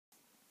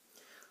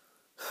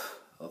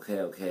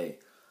Okay.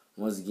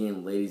 Once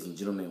again, ladies and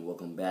gentlemen,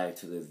 welcome back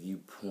to the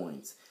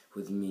Viewpoints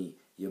with me,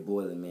 your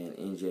boy, the man,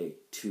 NJ,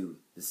 to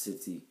the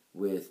city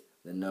with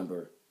the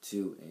number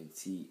 2 and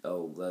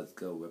T.O. Let's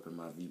go, repping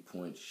my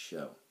Viewpoint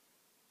show.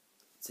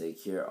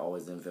 Take care,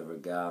 always in favor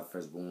of God,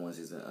 firstborn one,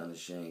 is an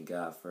unashamed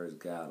God, first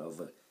God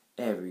over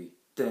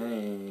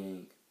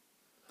everything.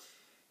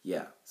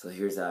 Yeah, so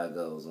here's how it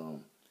goes.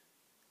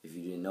 If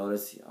you didn't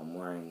notice, I'm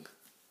wearing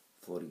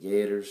Florida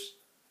Gators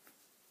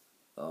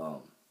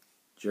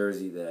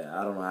jersey that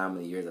I don't know how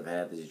many years I've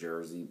had this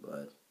jersey,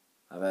 but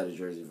I've had a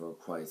jersey for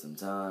quite some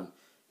time.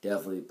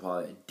 Definitely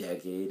probably a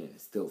decade, and it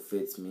still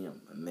fits me.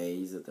 I'm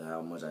amazed at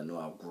how much I know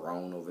I've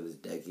grown over this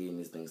decade, and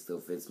this thing still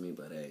fits me,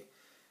 but hey,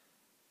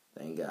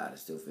 thank God it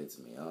still fits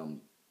me.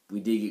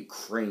 We did get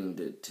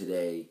creamed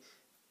today,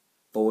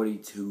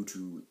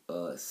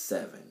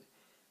 42-7.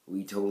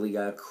 We totally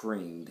got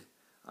creamed.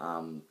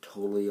 I'm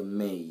totally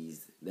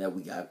amazed that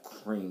we got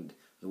creamed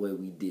the way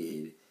we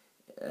did.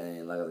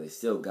 And like I said,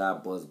 still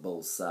God bless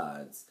both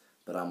sides.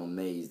 But I'm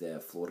amazed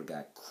that Florida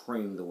got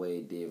creamed the way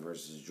it did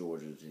versus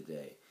Georgia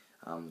today.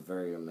 I'm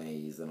very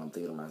amazed, and I'm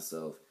thinking to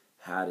myself,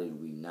 how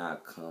did we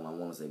not come, I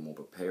want to say more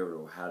prepared,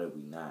 or how did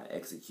we not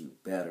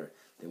execute better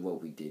than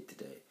what we did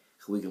today?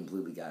 We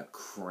completely got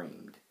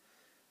creamed.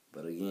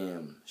 But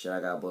again,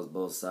 shout out God bless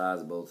both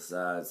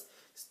sides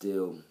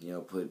still,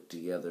 put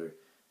together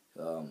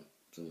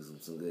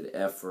some good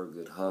effort,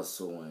 good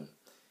hustle, and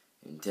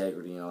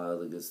integrity and all that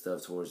other good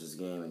stuff towards this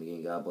game. And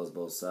again, God bless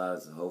both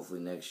sides, and hopefully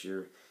next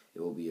year it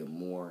will be a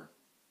more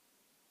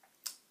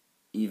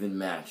even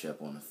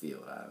matchup on the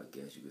field, I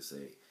guess you could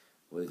say,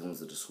 when it comes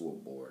to the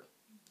scoreboard,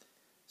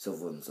 so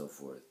forth and so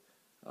forth.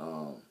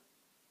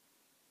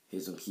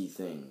 Here's some key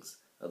things,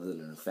 other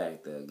than the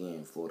fact that,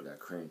 again, Florida got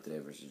creamed today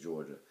versus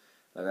Georgia.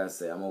 Like I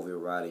say, I'm over here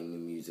writing new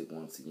music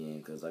once again,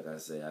 because like I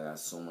say, I got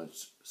so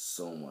much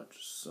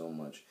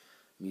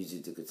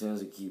music to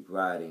continuously keep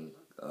writing.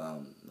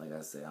 Like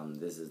I say,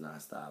 this is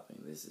not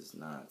stopping. This is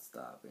not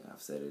stopping.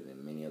 I've said it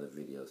in many other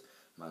videos.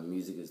 My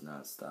music is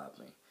not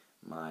stopping.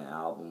 My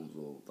albums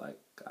will,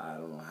 I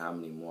don't know how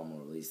many more I'm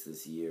going to release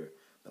this year,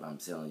 but I'm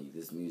telling you,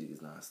 this music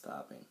is not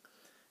stopping.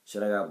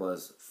 Shout out God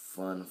bless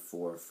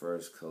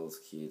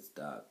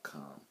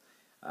fun4firstcoastkids.com.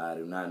 I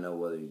do not know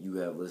whether you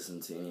have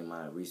listened to any of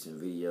my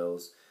recent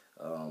videos,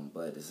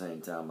 but at the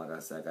same time, like I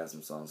said, I got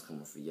some songs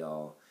coming for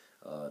y'all.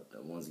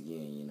 Once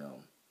again,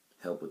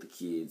 help with the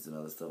kids and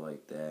other stuff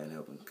like that, and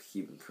helping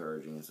keep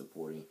encouraging and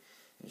supporting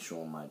and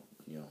showing my,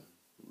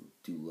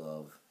 due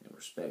love and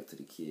respect to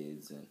the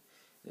kids and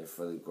their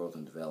further growth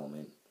and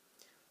development.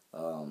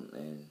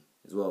 And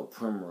as well,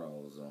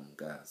 Primrose.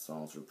 Got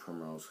songs for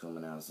Primrose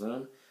coming out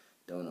soon.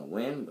 Don't know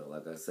when, but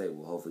like I say,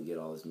 we'll hopefully get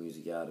all this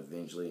music out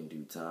eventually in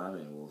due time,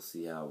 and we'll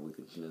see how we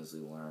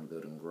continuously learn,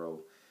 build, and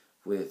grow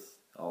with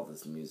all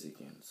this music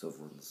and so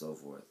forth and so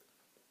forth.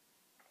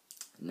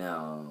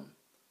 Now,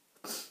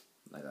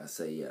 like I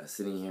say, yeah,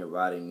 sitting here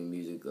writing new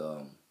music,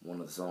 one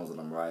of the songs that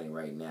I'm writing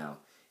right now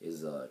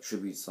is a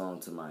tribute song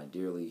to my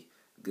dearly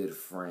good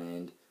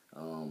friend,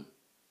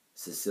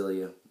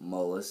 Cecilia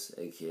Mullis,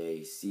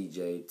 a.k.a.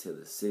 CJ to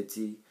the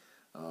City.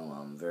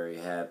 I'm very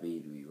happy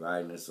to be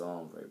writing this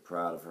song. I'm very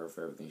proud of her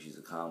for everything she's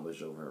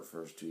accomplished over her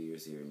first 2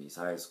 years here in East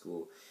High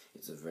School.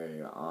 It's a very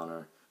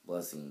honor,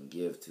 blessing, and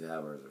gift to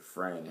have her as a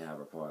friend, and have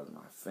her part of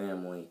my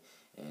family,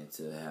 and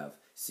to have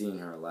seen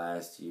her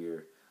last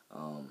year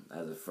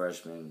as a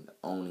freshman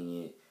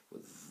owning it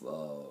with,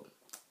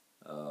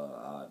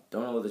 I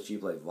don't know whether she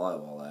played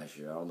volleyball last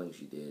year. I don't think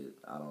she did.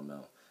 I don't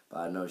know. But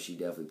I know she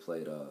definitely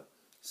played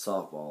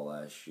softball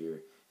last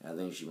year, and I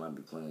think she might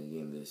be playing a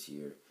game this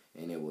year,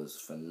 and it was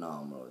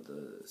phenomenal.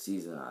 The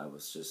season, I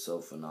was just so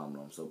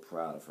phenomenal. I'm so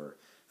proud of her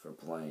for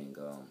playing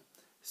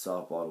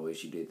softball the way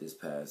she did this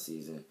past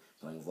season,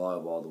 playing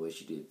volleyball the way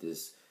she did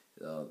this,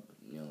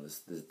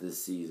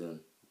 this season,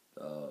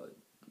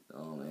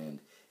 and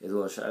as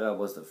well, shout out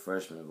was the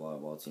freshman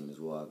volleyball team as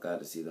well. I got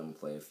to see them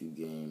play a few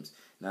games,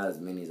 not as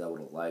many as I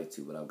would have liked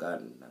to, but I've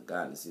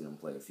gotten to see them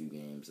play a few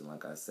games, and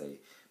like I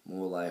say,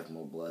 more life,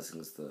 more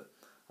blessings to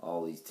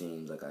all these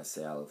teams. Like I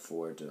say, I look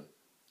forward to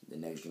the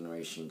next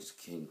generation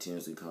just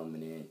continuously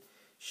coming in,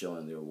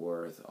 showing their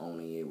worth,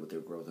 owning it with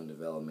their growth and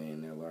development,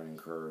 and their learning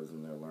curves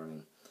and their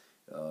learning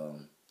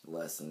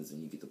lessons,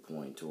 and you get the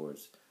point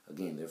towards,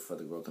 again, their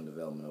further growth and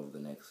development over the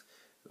next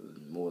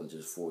more than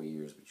just 4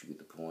 years, but you get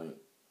the point.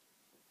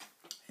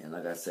 And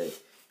like I say,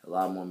 a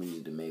lot more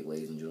music to make,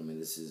 ladies and gentlemen.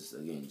 This is,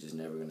 again, just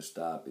never going to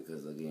stop,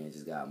 because, again, it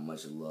just got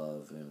much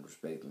love and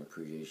respect and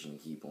appreciation to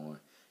keep on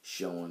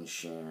showing,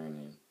 sharing,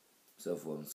 and so forth and